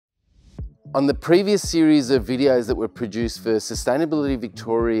On the previous series of videos that were produced for Sustainability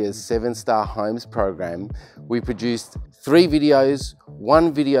Victoria's 7-Star Homes program, we produced 3 videos,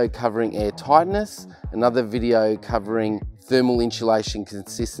 one video covering air tightness, another video covering thermal insulation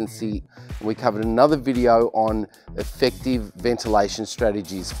consistency, and we covered another video on effective ventilation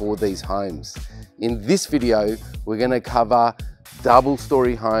strategies for these homes. In this video, we're going to cover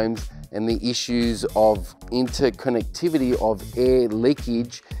double-storey homes and the issues of interconnectivity of air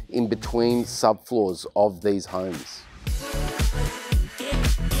leakage in between subfloors of these homes.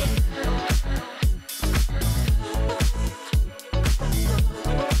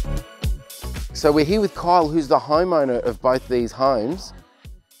 So we're here with Kyle, who's the homeowner of both these homes.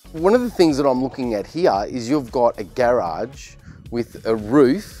 One of the things that I'm looking at here is you've got a garage with a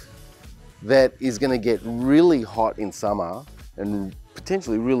roof that is going to get really hot in summer and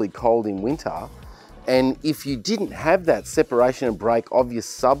potentially really cold in winter. And if you didn't have that separation and break of your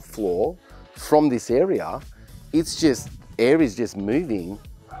subfloor from this area, air is just moving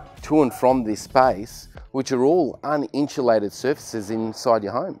to and from this space, which are all uninsulated surfaces inside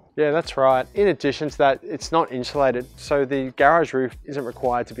your home. Yeah, that's right. In addition to that, it's not insulated. So the garage roof isn't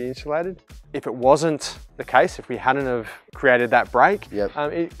required to be insulated. If it wasn't the case, if we hadn't have created that break,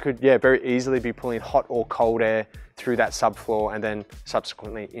 it could very easily be pulling hot or cold air through that subfloor and then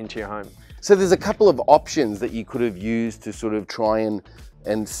subsequently into your home. So there's a couple of options that you could have used to sort of try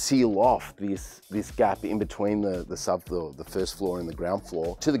and seal off this gap in between the subfloor, the first floor and the ground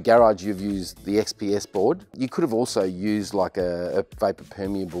floor. To the garage, you've used the XPS board. You could have also used like a vapor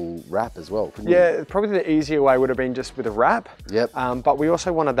permeable wrap as well, couldn't you? Yeah, probably the easier way would have been just with a wrap. Yep. But we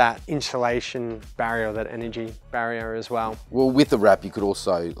also wanted that insulation barrier, that energy barrier as well. Well, with the wrap, you could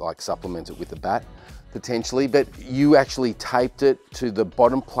also like supplement it with a bat, potentially, but you actually taped it to the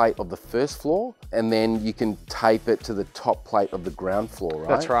bottom plate of the first floor, and then you can tape it to the top plate of the ground floor, right?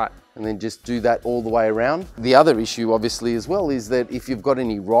 That's right. And then just do that all the way around. The other issue, obviously, as well, is that if you've got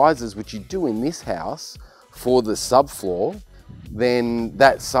any risers, which you do in this house, for the subfloor, then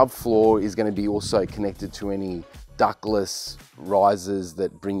that subfloor is going to be also connected to any ductless risers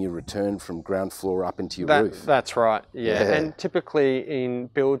that bring your return from ground floor up into your roof. That's right, yeah. And typically in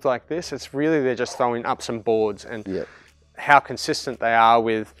builds like this, they're just throwing up some boards, and how consistent they are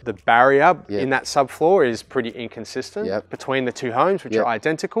with the barrier in that subfloor is pretty inconsistent between the two homes, which are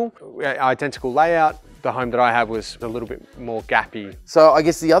identical layout. The home that I have was a little bit more gappy. So I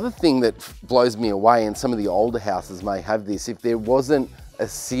guess the other thing that blows me away, and some of the older houses may have this, if there wasn't a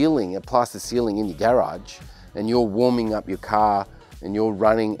plaster ceiling in your garage, and you're warming up your car and you're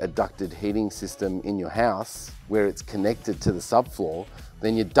running a ducted heating system in your house where it's connected to the subfloor,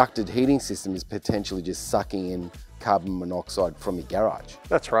 then your ducted heating system is potentially just sucking in carbon monoxide from your garage.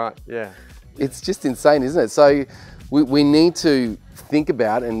 That's right, yeah. It's just insane, isn't it? So we need to think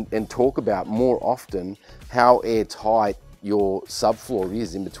about and talk about more often how airtight your subfloor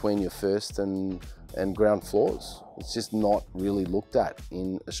is in between your first and ground floors. It's just not really looked at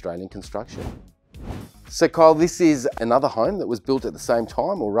in Australian construction. So Kyle, this is another home that was built at the same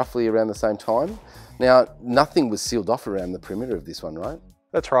time, or roughly around the same time. Now, nothing was sealed off around the perimeter of this one, right?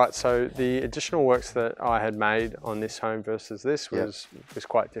 That's right. So the additional works that I had made on this home versus this was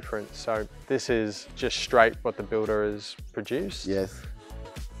quite different. So this is just straight what the builder has produced. Yes.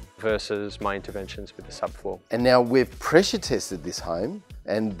 Versus my interventions with the subfloor. And now we've pressure tested this home,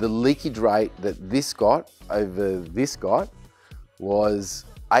 and the leakage rate that this got over this got was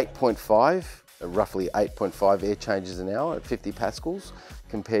 8.5. Roughly 8.5 air changes an hour at 50 pascals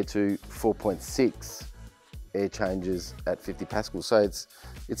compared to 4.6 air changes at 50 pascals. So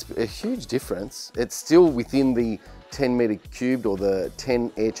it's a huge difference. It's still within the 10 meter cubed or the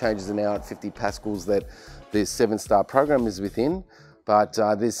 10 air changes an hour at 50 pascals that the 7-star program is within. But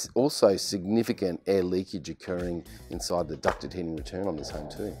there's also significant air leakage occurring inside the ducted heating return on this home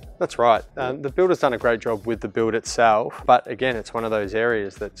too. That's right. The builder's done a great job with the build itself, but again, it's one of those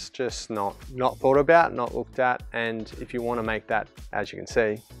areas that's just not thought about, not looked at. And if you want to make that, as you can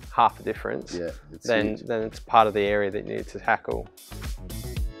see, half a difference, then it's part of the area that you need to tackle.